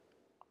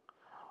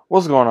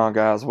What's going on,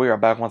 guys? We are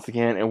back once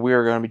again, and we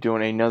are going to be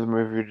doing another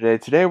movie today.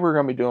 Today, we're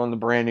going to be doing the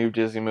brand new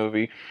Disney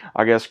movie,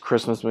 I guess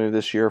Christmas movie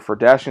this year, for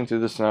Dashing Through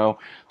the Snow,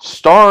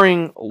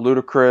 starring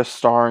Ludacris,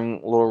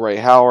 starring Lil Ray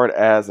Howard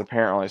as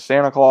apparently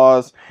Santa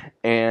Claus,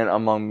 and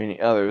among many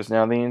others.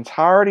 Now, the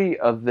entirety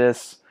of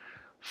this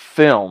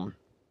film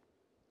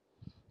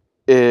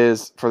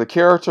is for the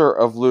character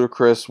of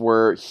Ludacris,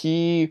 where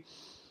he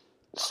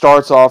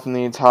starts off in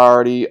the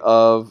entirety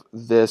of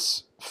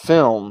this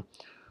film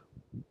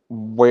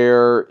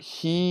where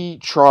he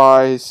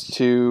tries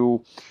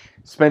to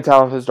spend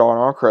time with his daughter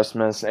on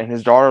Christmas, and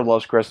his daughter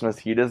loves Christmas.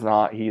 He does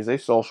not. He's a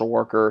social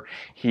worker.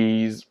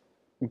 He's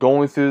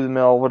going through the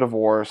middle of a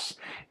divorce,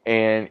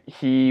 and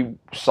he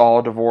saw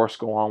a divorce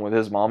go on with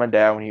his mom and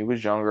dad when he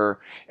was younger,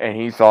 and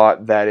he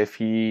thought that if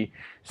he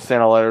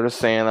sent a letter to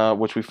Santa,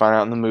 which we find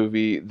out in the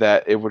movie,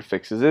 that it would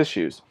fix his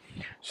issues.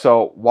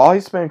 So while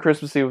he's spending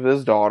Christmas Eve with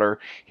his daughter,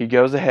 he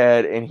goes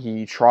ahead and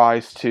he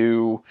tries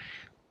to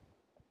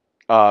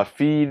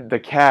feed the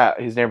cat,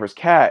 his neighbor's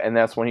cat, and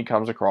that's when he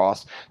comes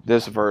across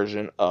this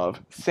version of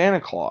Santa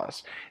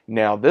Claus.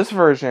 Now, this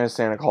version of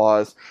Santa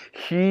Claus,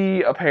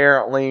 he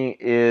apparently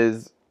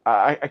is,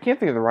 I can't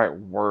think of the right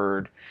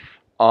word.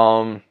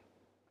 Um,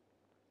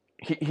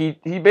 he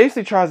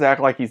basically tries to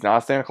act like he's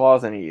not Santa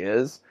Claus, and he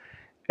is,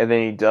 and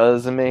then he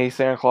does imitate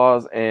Santa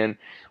Claus, and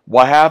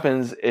what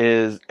happens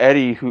is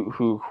Eddie,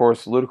 who of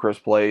course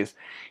Ludacris plays,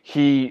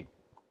 he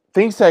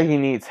thinks that he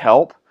needs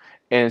help,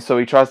 and so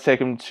he tries to take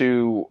him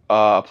to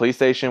a police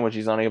station, which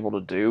he's unable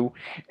to do,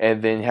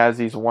 and then has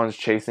these ones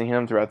chasing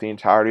him throughout the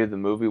entirety of the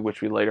movie,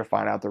 which we later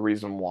find out the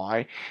reason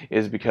why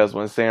is because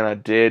when Santa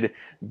did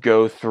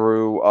go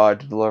through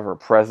to deliver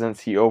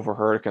presents, he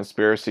overheard a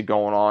conspiracy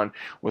going on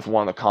with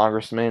one of the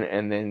congressmen,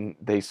 and then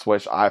they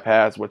switched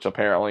iPads, which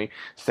apparently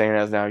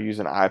Santa is now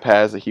using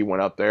iPads that he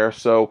went up there.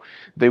 So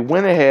they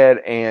went ahead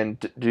and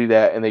do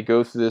that, and they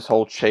go through this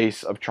whole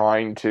chase of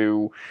trying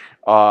to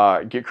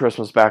get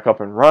Christmas back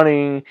up and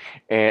running,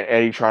 and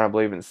Eddie trying to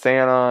believe in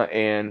Santa.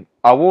 And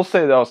I will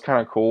say that was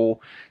kind of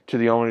cool to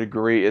the only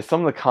degree is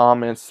some of the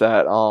comments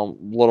that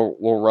Little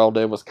Rel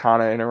did was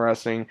kind of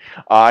interesting.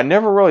 I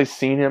never really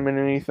seen him in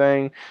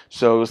anything,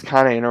 so it was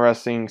kind of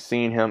interesting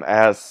seeing him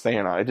as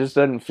Santa. It just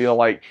didn't feel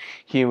like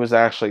he was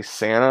actually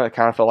Santa. It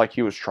kind of felt like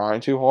he was trying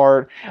too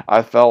hard.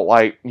 I felt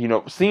like,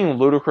 seeing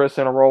Ludacris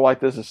in a role like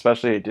this,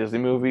 especially a Disney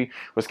movie,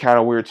 was kind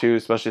of weird too,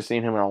 especially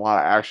seeing him in a lot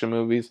of action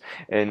movies,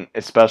 and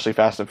especially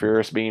Fast and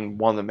Furious being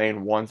one of the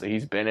main ones that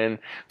he's been in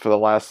for the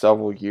last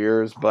several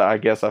years. But I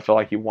guess I feel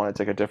like he wanted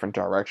to take a different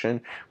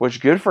direction, which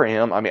good for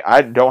him. I mean,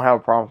 I don't have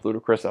a problem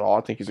with Ludacris at all.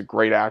 I think he's a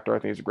great actor. I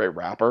think he's a great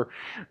rapper.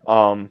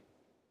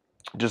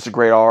 Just a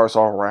great artist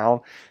all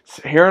around.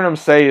 Hearing him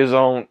say his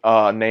own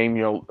name,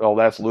 oh,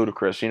 that's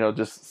Ludacris,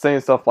 just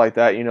saying stuff like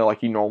that, like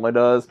he normally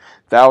does,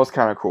 that was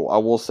kind of cool. I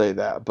will say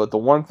that. But the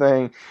one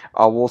thing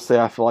I will say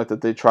I feel like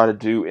that they try to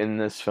do in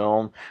this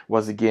film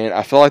was, again,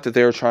 I feel like that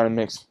they were trying to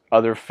mix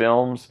other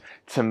films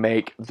to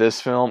make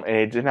this film, and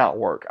it did not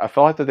work. I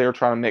felt like that they were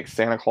trying to mix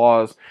Santa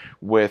Claus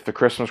with the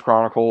Christmas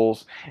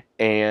Chronicles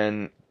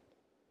and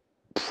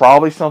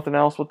probably something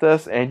else with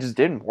this, and it just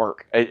didn't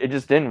work. It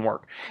just didn't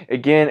work.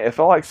 Again, it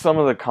felt like some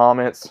of the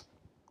comments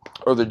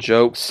or the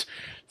jokes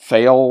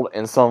failed,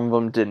 and some of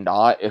them did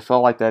not. It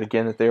felt like that,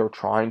 again, that they were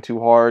trying too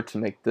hard to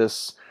make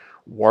this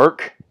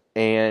work,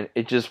 and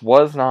it just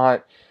was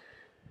not.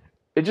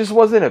 It just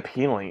wasn't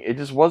appealing. It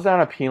just was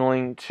not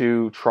appealing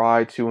to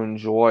try to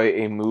enjoy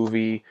a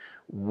movie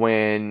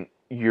when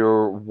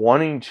you're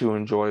wanting to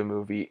enjoy a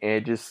movie, and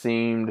it just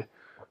seemed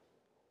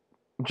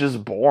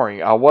just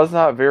boring. I was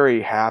not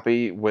very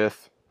happy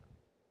with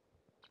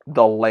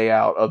the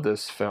layout of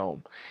this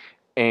film,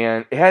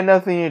 and it had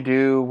nothing to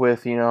do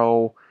with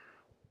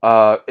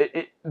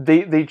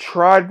they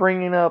tried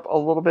bringing up a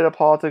little bit of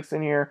politics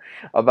in here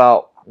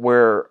about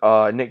where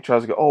Nick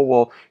tries to go, oh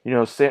well,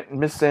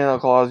 Miss Santa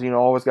Claus,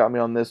 always got me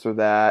on this or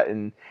that,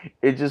 and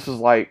it just was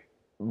like,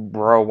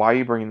 bro, why are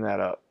you bringing that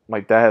up?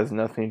 Like, that has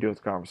nothing to do with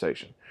the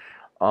conversation.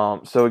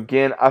 So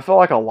again, I felt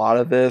like a lot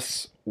of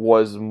this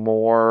was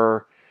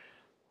more,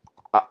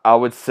 I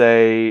would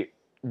say,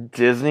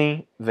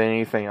 Disney than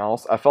anything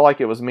else. I felt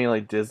like it was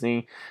mainly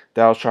Disney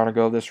that was trying to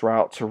go this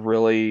route to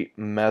really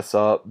mess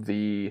up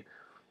the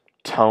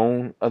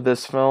tone of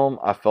this film.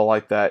 I felt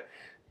like that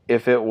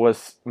if it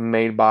was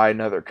made by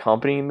another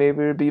company,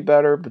 maybe it would be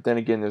better, but then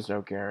again, there's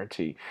no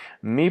guarantee.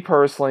 Me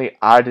personally,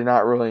 I did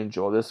not really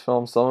enjoy this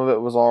film. Some of it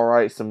was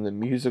alright, some of the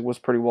music was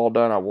pretty well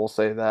done, I will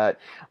say that.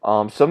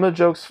 Some of the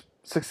jokes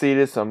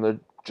succeeded, some of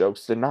the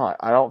jokes did not.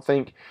 I don't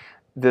think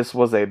this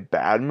was a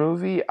bad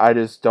movie. I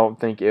just don't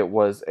think it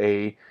was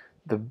the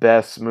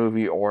best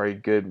movie or a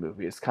good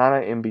movie. It's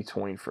kind of in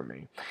between for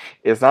me.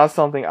 It's not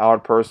something I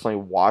would personally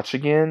watch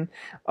again,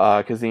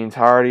 because the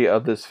entirety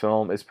of this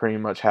film is pretty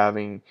much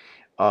having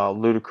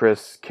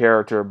Ludacris'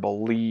 character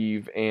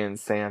believe in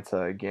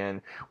Santa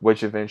again,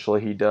 which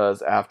eventually he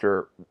does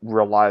after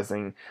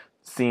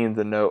seeing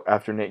the note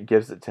after Nick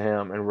gives it to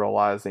him, and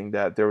realizing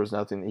that there was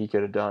nothing that he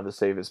could have done to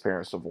save his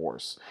parents'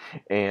 divorce,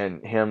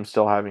 and him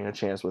still having a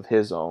chance with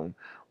his own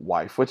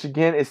wife, which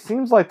again, it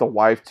seems like the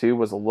wife too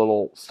was a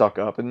little stuck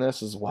up in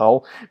this as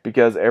well,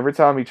 because every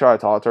time he tried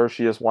to talk to her,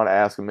 she just wanted to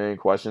ask a million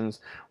questions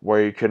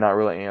where he could not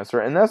really answer.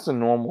 And that's a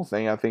normal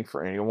thing, I think,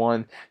 for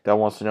anyone that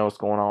wants to know what's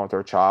going on with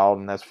their child,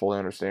 and that's fully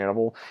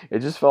understandable. It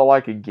just felt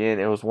like, again,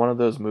 it was one of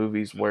those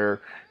movies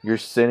where you're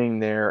sitting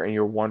there and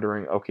you're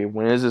wondering, okay,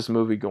 when is this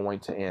movie going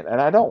to end?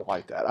 And I don't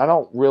like that. I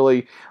don't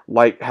really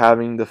like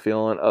having the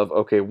feeling of,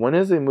 okay, when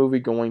is a movie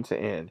going to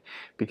end?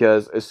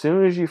 Because as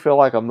soon as you feel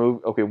like a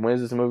movie, okay, when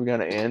is this movie going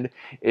to end,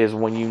 is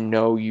when you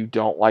know you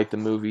don't like the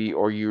movie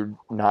or you're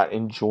not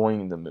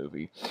enjoying the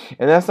movie.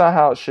 And that's not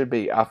how it should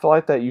be. I feel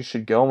like that you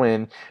should go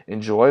in,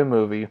 enjoy a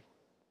movie,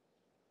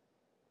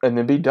 and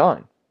then be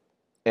done.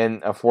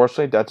 And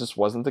unfortunately, that just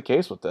wasn't the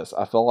case with this.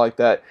 I feel like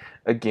that,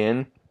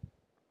 again,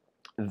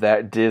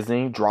 that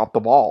Disney dropped the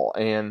ball.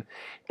 And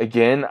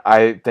again,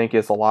 I think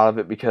it's a lot of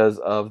it because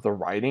of the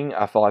writing.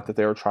 I feel like that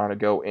they were trying to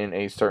go in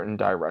a certain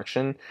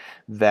direction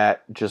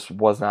that just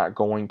was not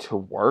going to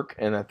work,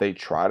 and that they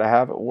try to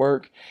have it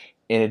work,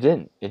 and it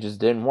didn't. It just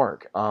didn't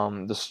work.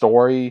 The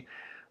story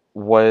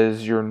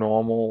was your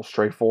normal,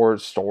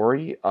 straightforward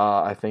story.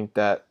 I think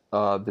that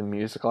the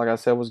music, like I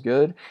said, was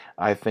good.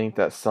 I think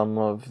that some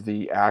of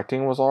the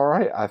acting was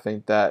alright. I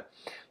think that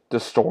the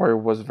story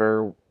was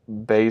very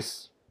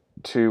based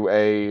to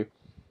a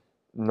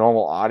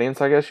normal audience,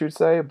 I guess you'd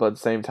say, but at the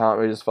same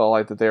time, it just felt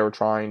like that they were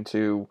trying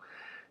to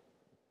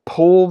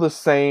pull the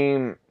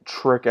same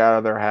trick out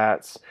of their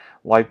hats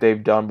like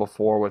they've done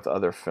before with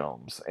other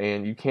films.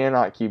 And you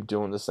cannot keep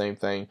doing the same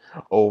thing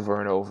over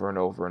and over and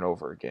over and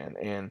over again.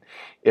 And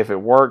if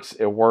it works,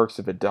 it works.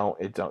 If it don't,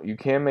 it don't. You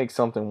can't make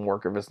something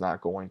work if it's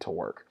not going to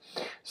work.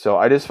 So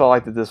I just felt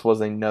like that this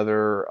was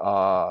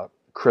another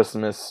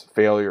Christmas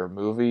failure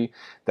movie.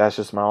 That's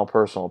just my own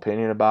personal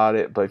opinion about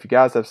it. But if you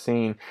guys have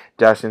seen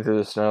Dashing Through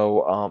the Snow,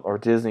 or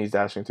Disney's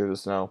Dashing Through the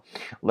Snow,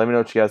 let me know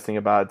what you guys think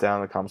about it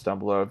down in the comments down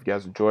below. If you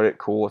guys enjoyed it,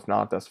 cool. If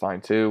not, that's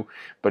fine too.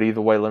 But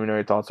either way, let me know what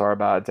your thoughts are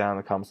about it down in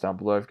the comments down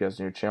below. If you guys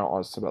are new to the channel,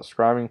 also about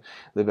subscribing,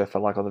 leave a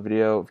like on the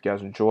video if you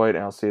guys enjoyed,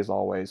 and I'll see you as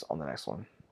always on the next one.